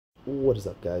What is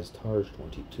up, guys?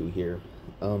 Targe22 here.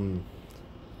 Um,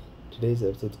 Today's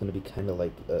episode's gonna be kind of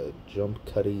like a jump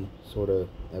cutty sort of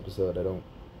episode. I don't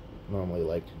normally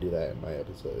like to do that in my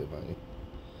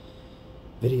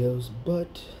videos,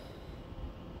 but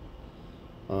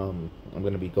I'm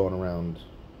gonna be going around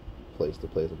place to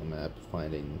place on the map,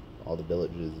 finding all the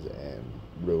villages and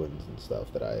ruins and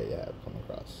stuff that I have come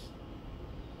across.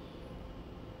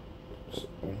 So,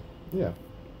 yeah,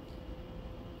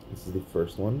 this is the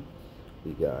first one.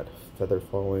 We got feather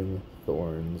falling,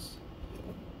 thorns,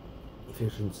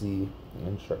 efficiency,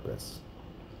 and sharpness.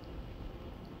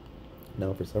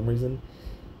 Now, for some reason,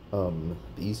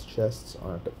 these chests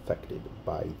aren't affected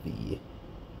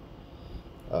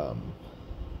um,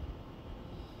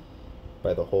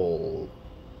 by the whole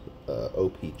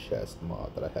OP chest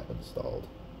mod that I have installed.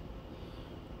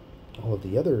 All of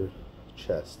the other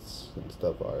chests and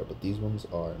stuff are, but these ones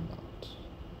are not.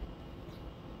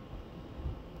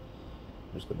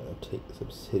 I'm just gonna take this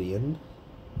obsidian.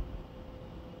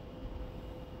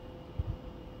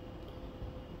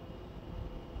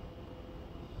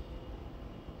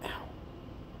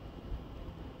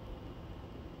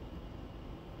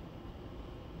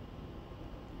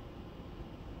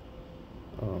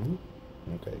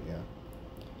 Okay, yeah.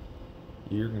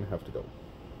 You're gonna have to go.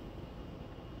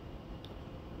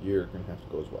 You're gonna have to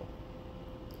go as well.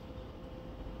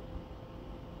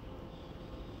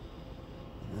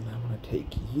 And then I'm gonna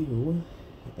take you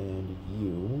and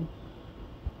you.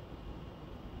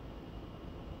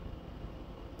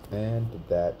 And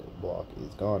that block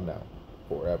is gone now.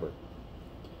 Forever.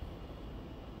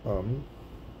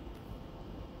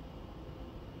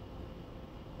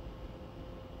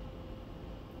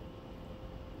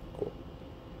 Cool.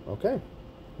 Okay.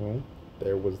 Well,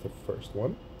 there was the first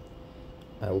one.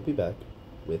 I will be back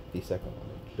with the second one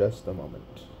in just a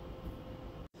moment.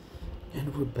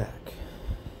 And we're back.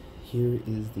 Here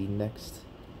is the next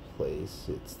place.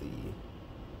 It's the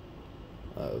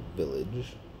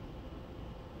village.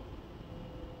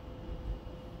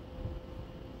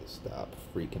 Stop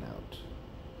freaking out.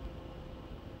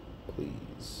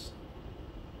 Please.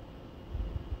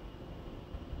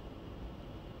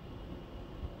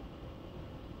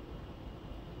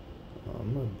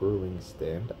 A brewing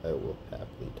stand. I will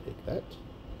happily take that.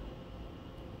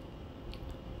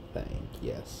 Thank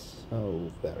yes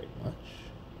so very much.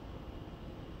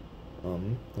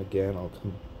 Again, I'll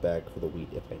come back for the wheat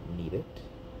if I need it.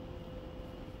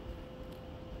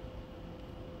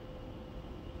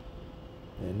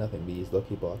 And nothing, these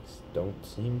lucky blocks don't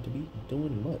seem to be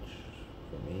doing much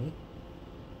for me.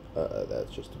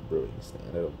 That's just a brewing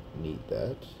stand, I don't need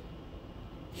that.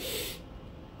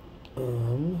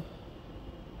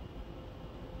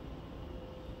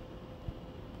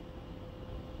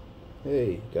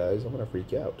 Hey, guys, I'm gonna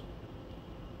freak out.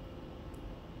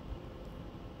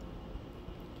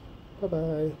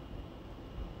 Bye-bye.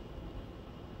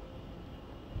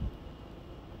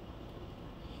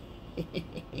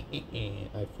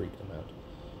 I freaked him out.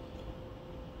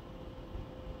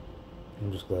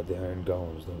 I'm just glad the iron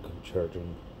golems don't come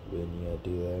charging when you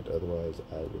do that, otherwise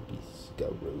I would be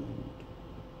scoured.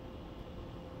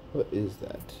 What is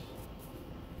that?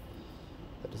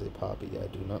 That is a poppy. I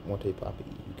do not want a poppy.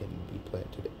 You can be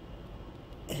planted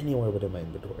anywhere within my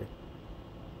inventory.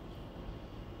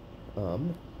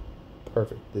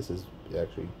 Perfect. This is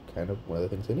actually kind of one of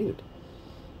the things I needed.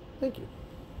 Thank you.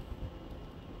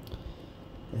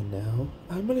 And now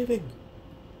I'm leaving.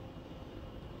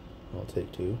 I'll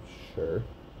take 2. Sure.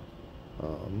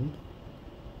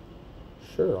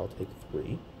 Sure, I'll take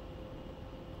 3.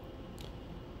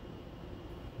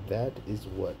 That is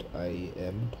what I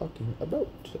am talking about.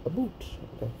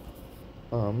 Okay.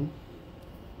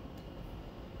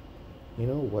 You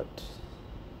know what?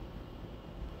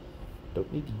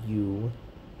 Don't need you.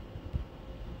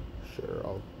 Sure,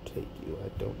 I'll take you. I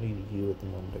don't need you at the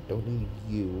moment. I don't need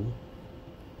you.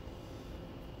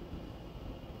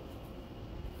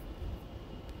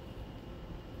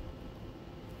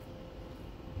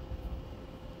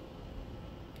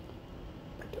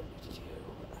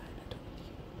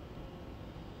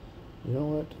 You know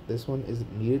what? This one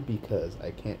isn't needed because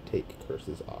I can't take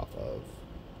curses off of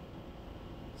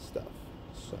stuff.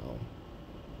 So,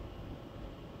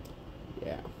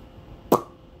 yeah.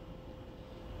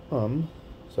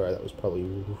 Sorry, that was probably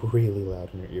really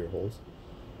loud in your ear holes.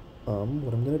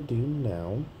 What I'm gonna do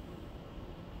now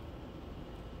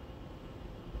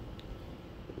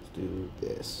is do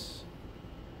this.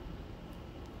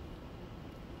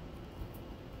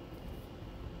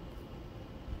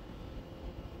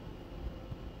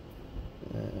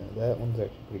 That one's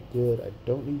actually pretty good. I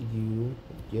don't need you.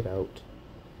 Get out.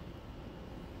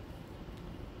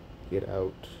 Get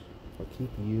out. I'll keep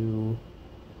you.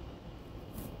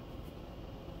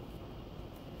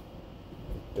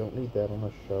 I don't need that on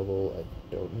a shovel.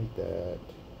 I don't need that.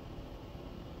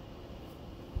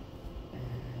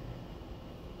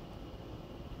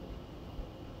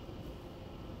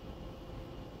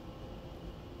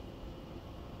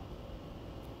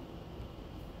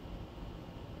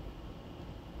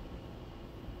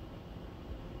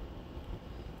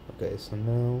 Okay, so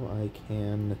now I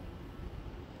can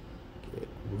get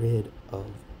rid of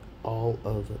all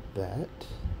of that.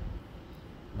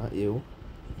 Not you.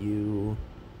 You.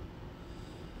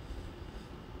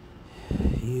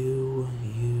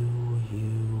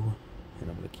 And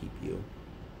I'm gonna keep you.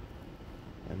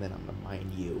 And then I'm gonna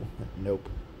mine you. Nope.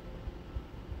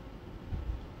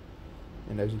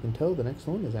 And as you can tell, the next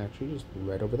one is actually just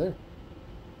right over there.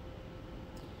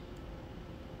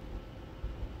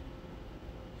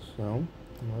 So,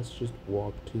 let's just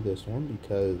walk to this one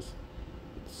because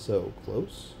it's so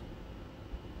close.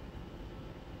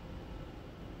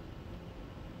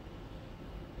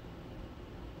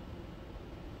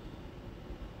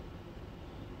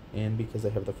 And because I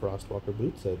have the Frostwalker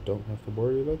boots, I don't have to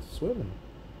worry about swimming.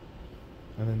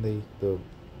 And then the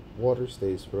water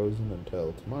stays frozen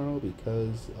until tomorrow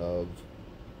because of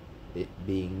it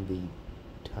being the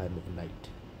time of night.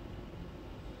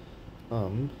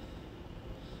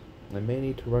 I may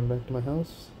need to run back to my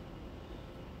house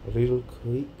real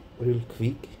quick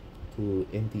to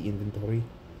empty inventory.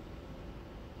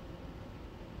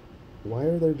 Why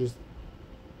are there just...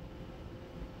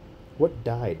 What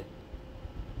died?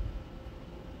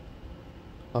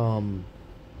 I'm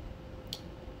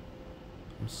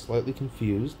slightly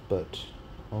confused, but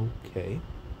okay.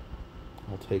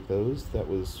 I'll take those. That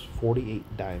was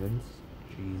 48 diamonds.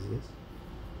 Jesus.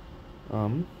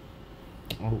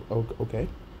 Okay.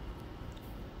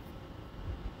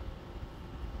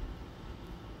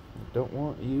 I don't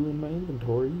want you in my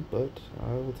inventory, but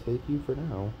I will take you for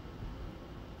now.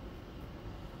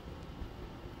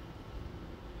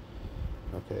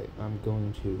 Okay, I'm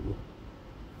going to...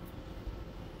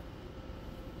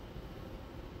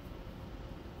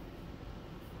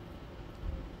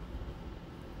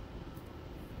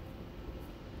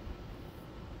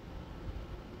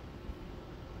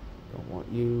 Don't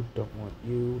want you, don't want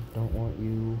you, don't want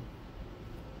you,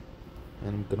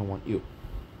 and I'm gonna want you.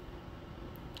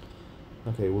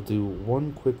 Okay, we'll do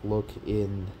one quick look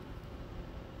in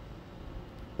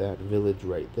that village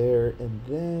right there, and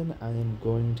then I am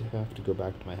going to have to go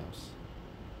back to my house.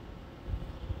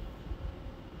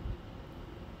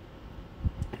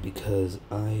 Because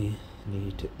I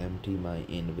need to empty my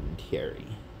inventory.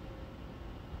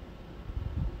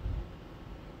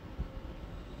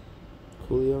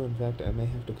 Coolio, in fact, I may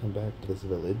have to come back to this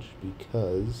village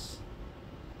because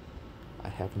I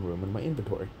have room in my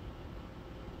inventory.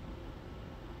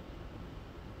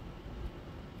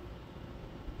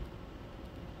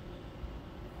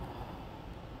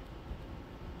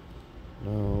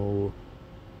 No.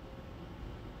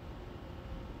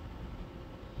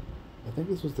 I think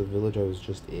this was the village I was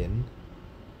just in.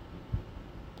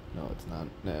 No, it's not.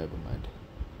 No, never mind.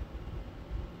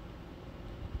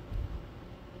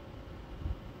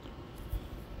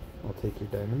 I'll take your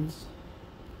diamonds.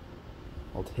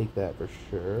 I'll take that for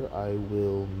sure. I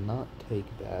will not take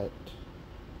that.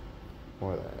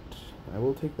 Or that. I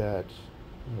will take that.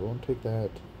 I won't take that.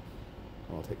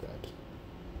 I'll take that.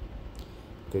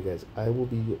 Okay, guys, I will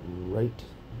be right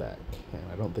back. And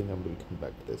I don't think I'm going to come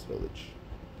back to this village.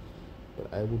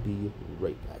 But I will be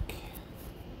right back.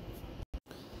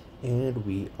 And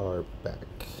we are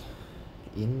back.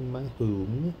 In my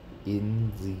home,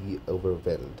 in the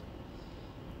Overpowered.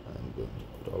 I'm going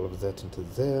to put all of that into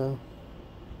there.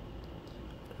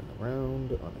 Turn around,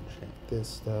 unenchant this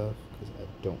stuff, because I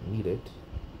don't need it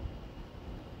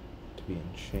to be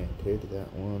enchanted.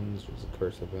 That one's just a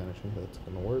curse of vanishing, that's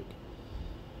going to work.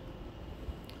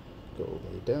 Go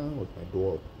lay down with my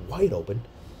door wide open.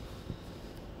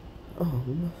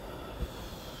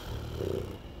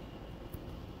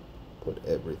 Put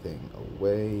everything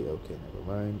away. Okay, never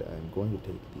mind. I'm going to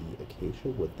take the acacia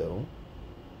wood, though.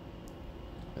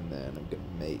 And then I'm going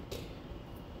to make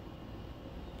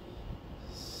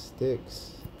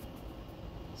sticks,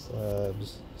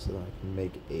 slabs, so that I can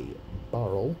make a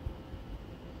barrel.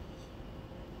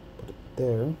 Put it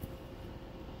there.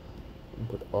 And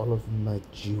put all of my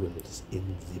jewels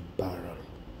in the barrel.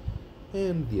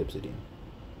 And the obsidian.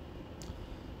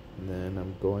 And then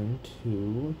I'm going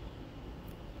to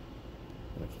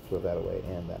throw that away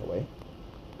and that away.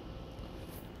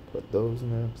 Put those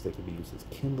in there because they can be used as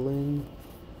kindling.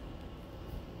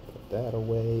 That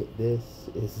away. This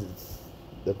is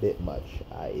a bit much,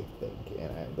 I think,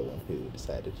 and I'm the one who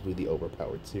decided to do the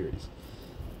Overpowered series.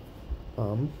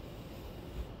 Alright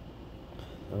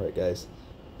guys,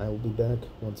 I will be back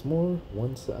once more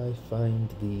once I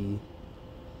find the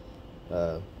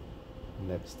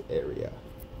next area.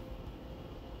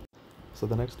 So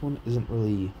the next one isn't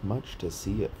really much to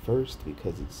see at first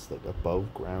because it's like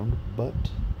above ground,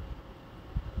 but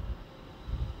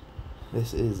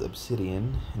this is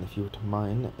obsidian, and if you were to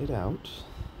mine it out,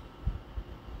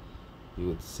 you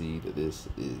would see that this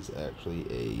is actually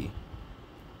a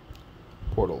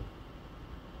portal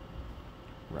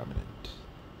remnant.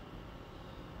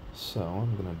 So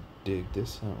I'm gonna dig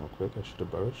this out real quick. I should have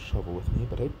brought a shovel with me,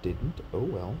 but I didn't. Oh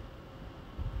well.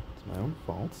 It's my own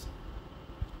fault.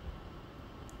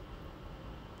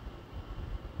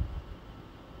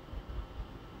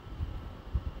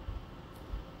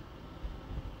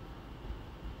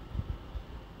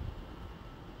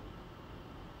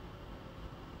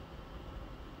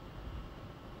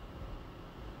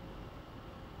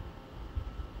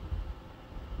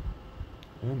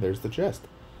 And there's the chest.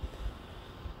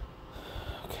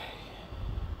 Okay.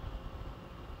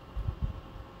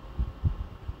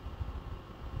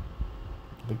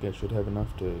 I think I should have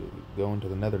enough to go into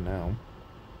the nether now.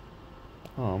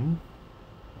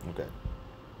 Okay.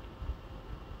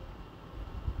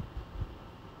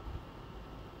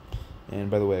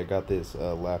 And by the way, I got this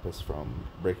lapis from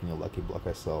breaking a lucky block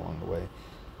I saw along the way.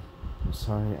 I'm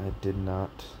sorry I did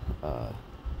not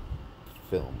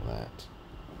film that.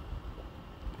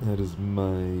 That is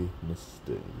my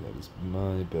mistake. That is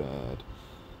my bad.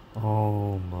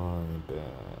 Oh, my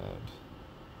bad.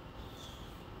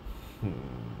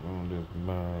 That is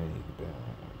my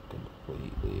bad.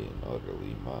 Completely and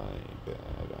utterly my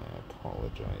bad. I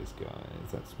apologize,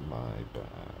 guys. That's my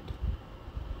bad.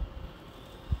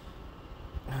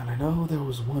 And I know there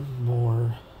was one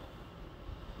more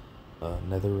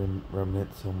nether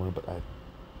remnant somewhere, but I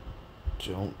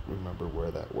don't remember where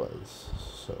that was.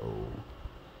 So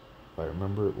if I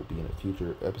remember, it will be in a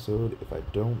future episode. If I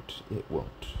don't, it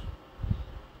won't.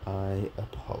 I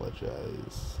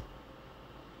apologize.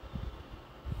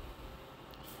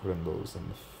 Friendles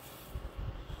and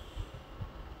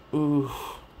ooh,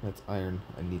 that's iron.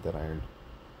 I need that iron.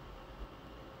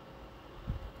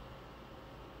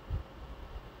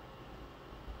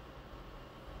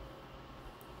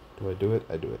 Do I do it?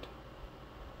 I do it.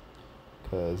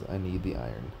 Because I need the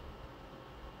iron.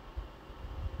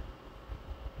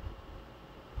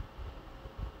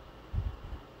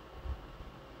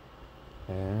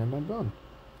 And I'm gone.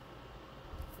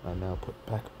 I now put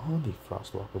back on the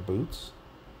Frostwalker boots.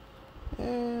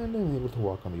 And I'm able to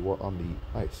walk on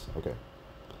the ice. Okay.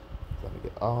 Let me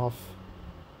get off.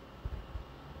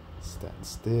 Stand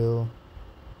still.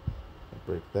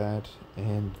 Break that.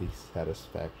 And the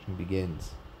satisfaction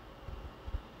begins.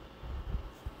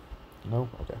 No?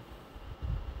 Okay.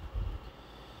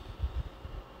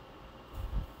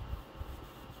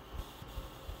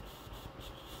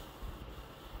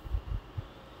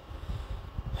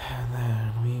 And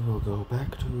then we will go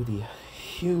back to the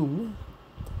Hume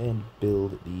and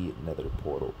build the nether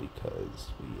portal because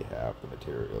we have the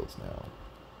materials now.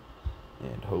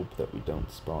 And hope that we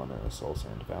don't spawn in a Soul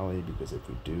Sand Valley, because if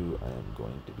we do, I am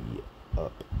going to be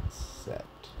upset.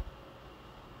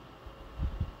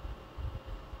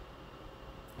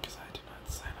 Because I did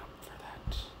not sign up for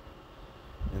that.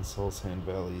 And Soul Sand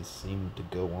Valleys seem to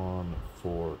go on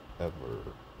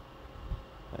forever.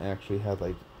 I actually had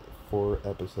like 4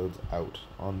 episodes out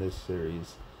on this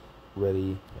series,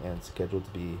 ready and scheduled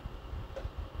to be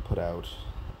put out,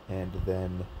 and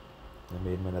then I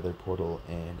made my nether portal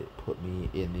and it put me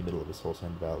in the middle of a Soul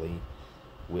Sand Valley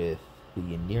with the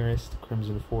nearest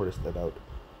Crimson Forest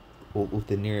with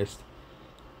the nearest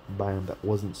biome that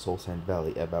wasn't Soul Sand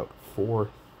Valley about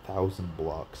 4,000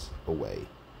 blocks away.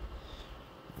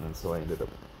 And so I ended up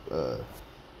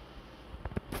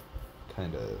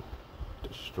kind of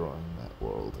destroying that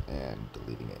world and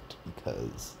deleting it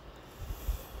because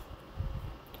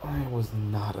I was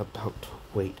not about to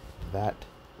wait that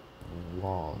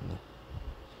long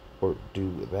or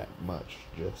do that much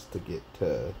just to get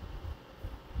to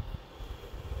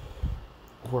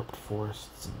warped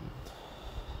forests and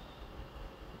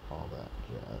all that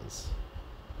jazz.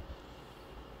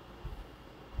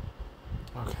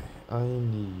 Okay, I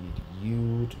need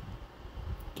you to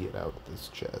get out of this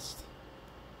chest.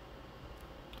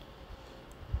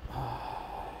 I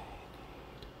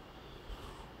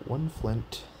need 1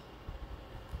 flint.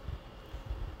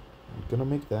 I'm gonna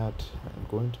make that. I'm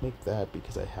going to make that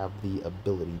because I have the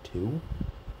ability to.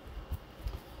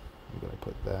 I'm gonna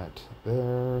put that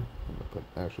there. I'm gonna put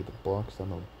actually the blocks on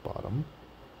the bottom.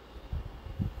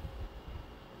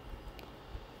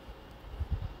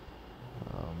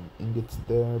 ingots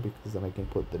there because then I can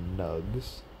put the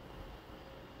nugs,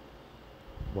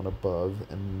 one above,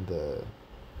 and the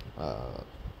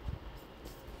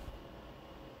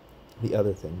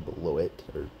other thing below it,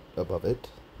 or above it.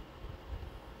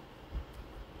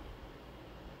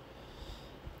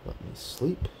 Let me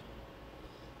sleep.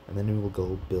 And then we will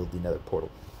go build the nether portal.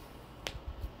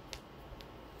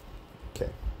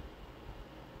 Okay.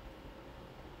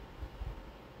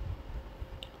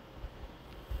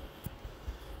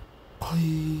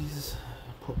 Please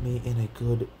put me in a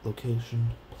good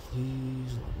location.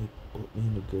 Please let me put me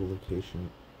in a good location.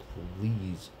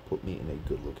 Please put me in a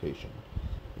good location.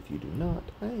 If you do not,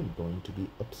 I am going to be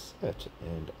upset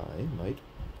and I might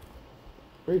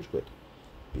rage quit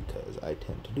because I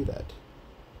tend to do that.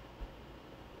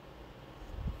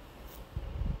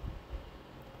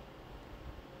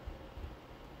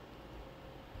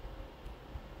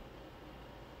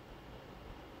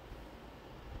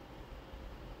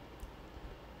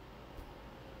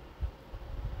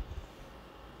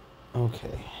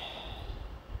 Okay.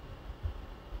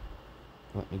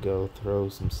 Let me go throw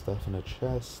some stuff in a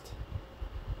chest.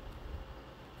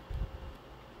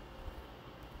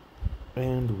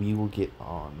 And we will get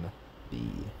on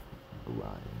the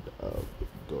grind of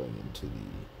going into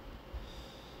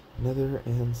the nether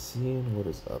and seeing what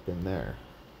is up in there.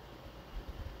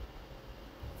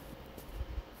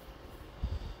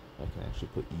 I can actually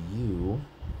put you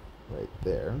right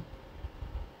there.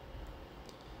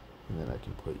 And then I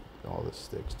can put all the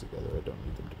sticks together. I don't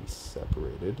need them to be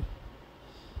separated.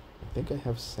 I think I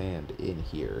have sand in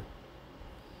here.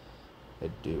 I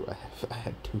do. I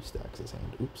had 2 stacks of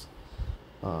sand. Oops.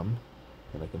 And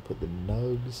I can put the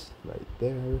nugs right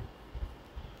there.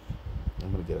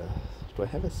 I'm gonna get a... Do I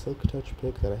have a silk touch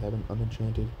pick that I haven't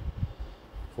unenchanted?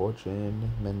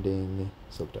 Fortune, mending,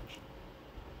 silk touch.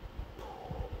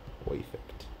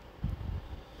 Perfect.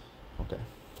 Okay.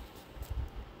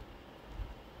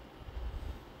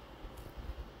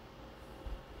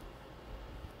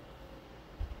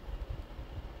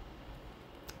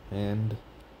 And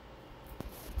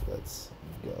let's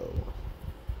go.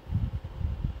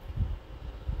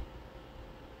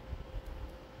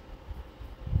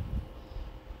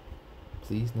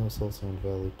 Please no soul sand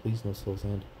valley. Please no soul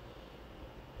sand.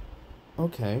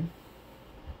 Okay.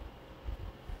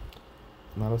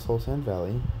 Not a soul sand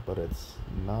valley, but it's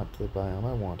not the biome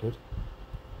I wanted.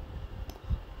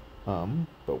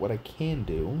 But what I can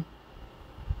do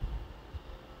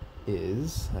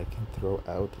is I can throw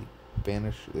out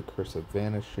the curse of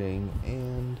vanishing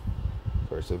and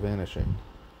curse of vanishing.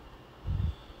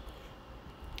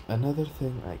 Another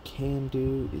thing I can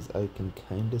do is I can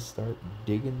kind of start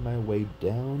digging my way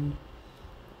down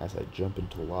as I jump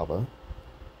into lava.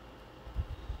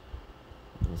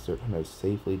 I'm going to start trying to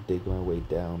safely dig my way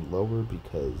down lower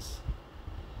because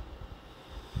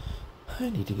I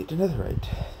need to get to Netherite.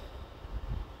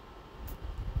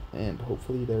 And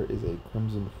hopefully there is a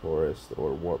crimson forest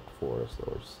or warped forest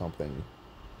or something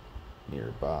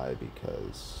nearby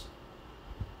because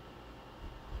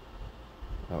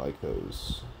I like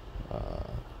those. I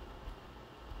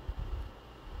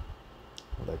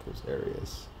like those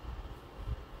areas.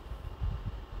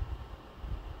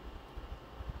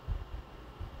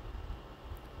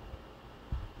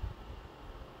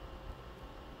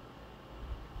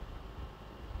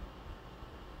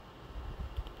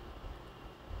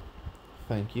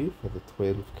 Thank you for the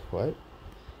 12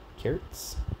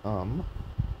 carrots.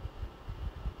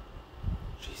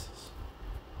 Jesus. It's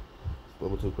a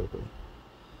little too quickly.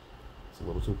 It's a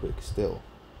little too quick still.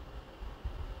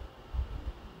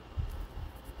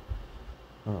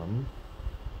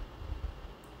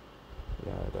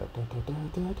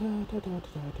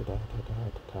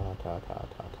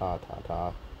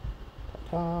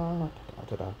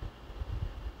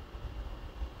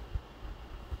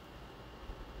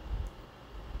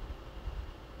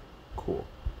 Cool.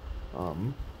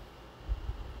 Can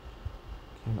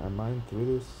I mine through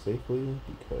this safely?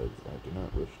 Because I do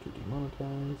not wish to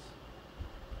demonetize.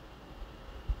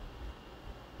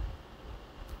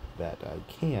 That I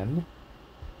can.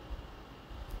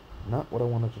 Not what I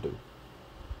wanted to do.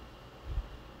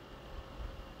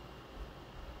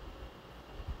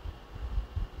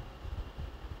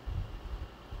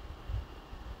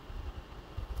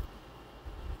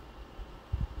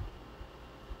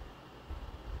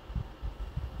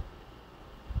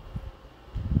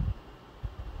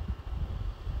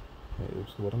 Okay,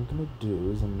 so what I'm gonna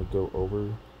do is I'm gonna go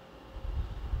over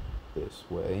this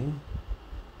way.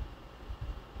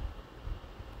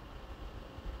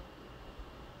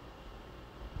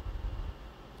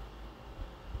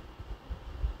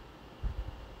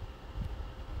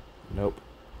 Nope.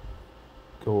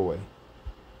 Go away.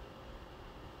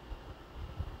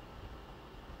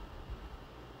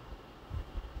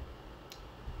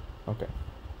 Okay.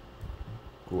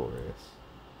 Glorious.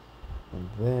 And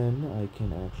then I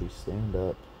can actually stand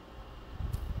up.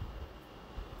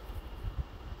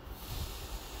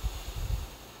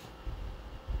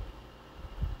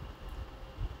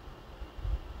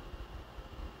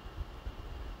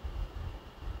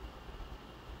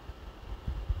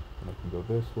 And I can go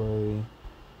this way.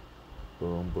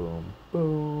 Boom, boom,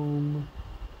 boom.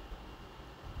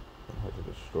 I have to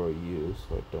destroy you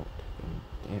so I don't take any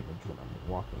damage when I'm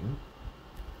walking.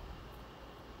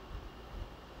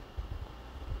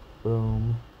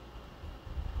 Boom.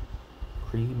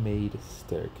 Pre-made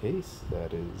staircase.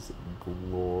 That is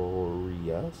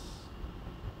glorious.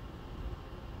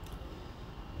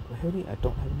 I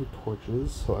don't have any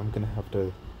torches, so I'm gonna have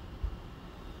to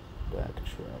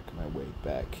backtrack my way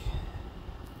back.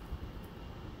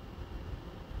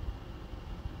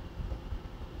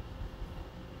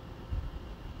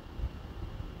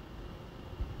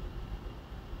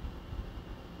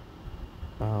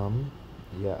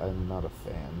 Yeah, I'm not a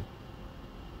fan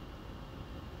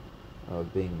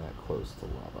of being that close to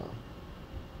lava.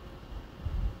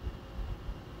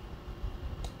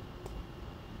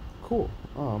 Cool.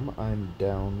 I'm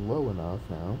down low enough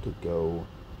now to go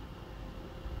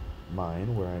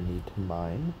mine where I need to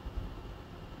mine.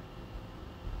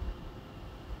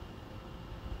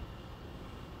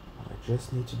 What I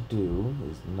just need to do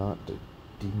is not to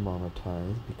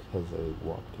demonetize because I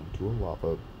walked into a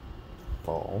lava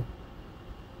fall.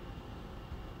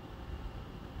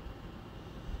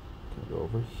 Gonna go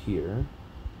over here.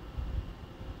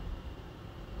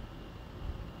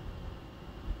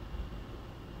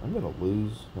 I'm gonna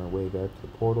lose my way back to the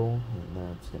portal, and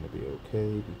that's gonna be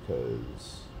okay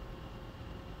because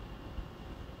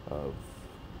of,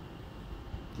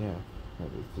 yeah,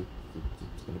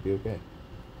 it's gonna be okay.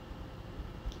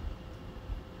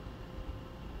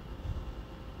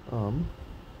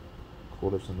 Cool,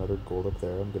 there's another gold up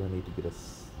there. I'm gonna need to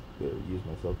use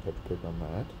my silk touch pick on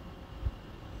that.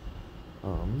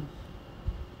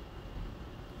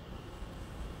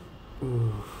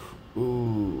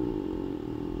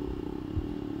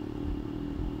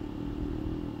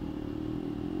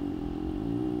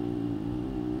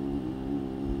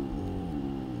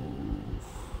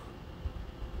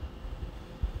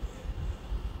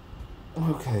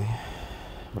 Okay,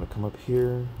 I'm gonna come up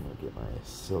here. I'm gonna get my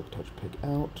silk touch pick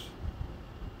out.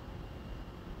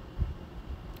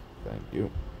 Thank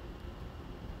you.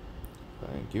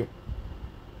 Thank you.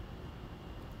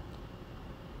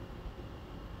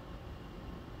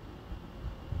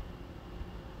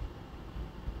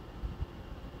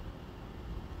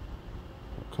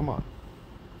 Oh, come on.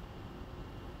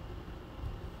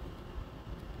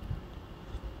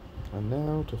 And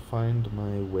now to find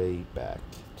my way back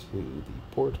to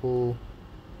the portal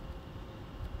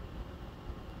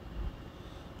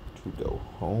to go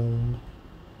home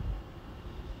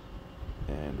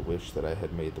and wish that I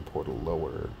had made the portal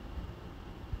lower.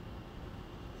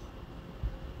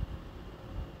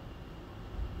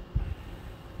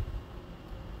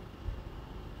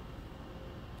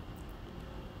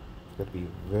 Got to be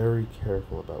very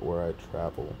careful about where I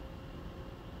travel.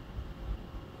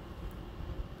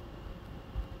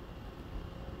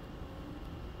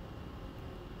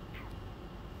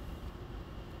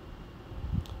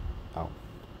 Ow.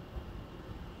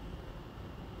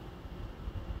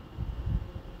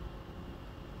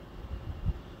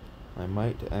 I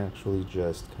might actually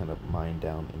just kind of mine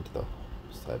down into the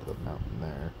side of the mountain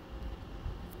there,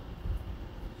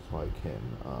 so I can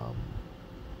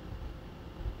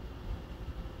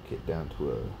get down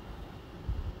to a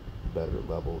better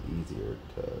level, easier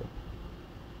to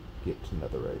get to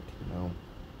Netherite, you know?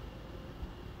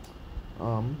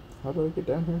 How do I get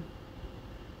down here?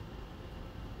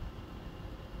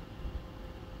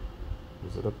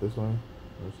 Is it up this way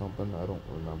or something? I don't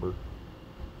remember.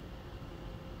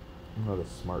 I'm not a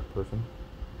smart person.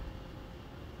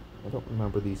 I don't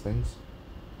remember these things.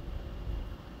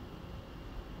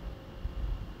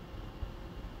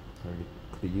 I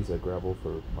could use that gravel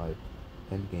for my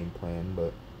endgame plan,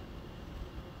 but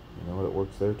you know what, it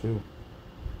works there too.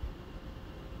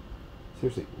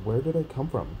 Seriously, where did I come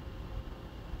from?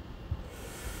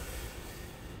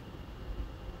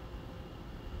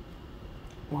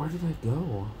 Where did I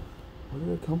go? Where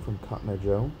did I come from, Cotton Eye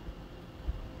Joe?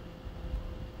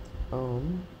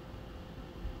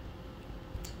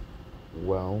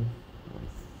 Well,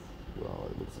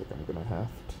 it looks like I'm gonna have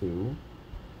to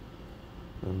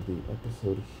end the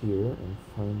episode here and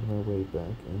find my way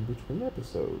back in between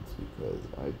episodes because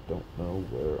I don't know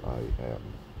where I am.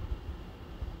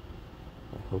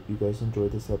 I hope you guys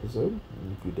enjoyed this episode,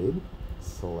 and if you did,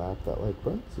 slap that like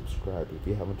button, subscribe if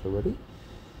you haven't already,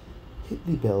 hit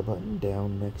the bell button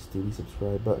down next to the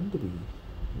subscribe button to be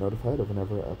notified of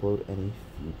whenever I upload any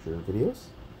future videos.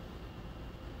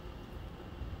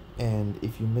 And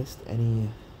if you missed any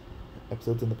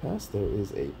episodes in the past, there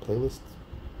is a playlist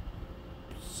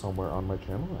somewhere on my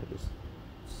channel. I just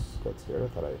got scared. I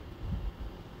thought I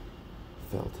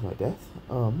fell to my death.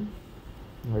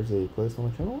 There's a playlist on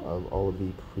my channel of all of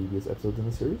the previous episodes in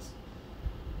the series,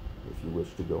 if you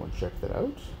wish to go and check that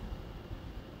out.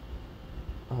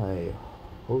 I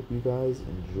hope you guys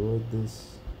enjoyed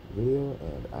this video,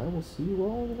 and I will see you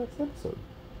all in the next episode.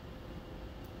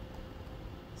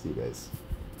 See you guys.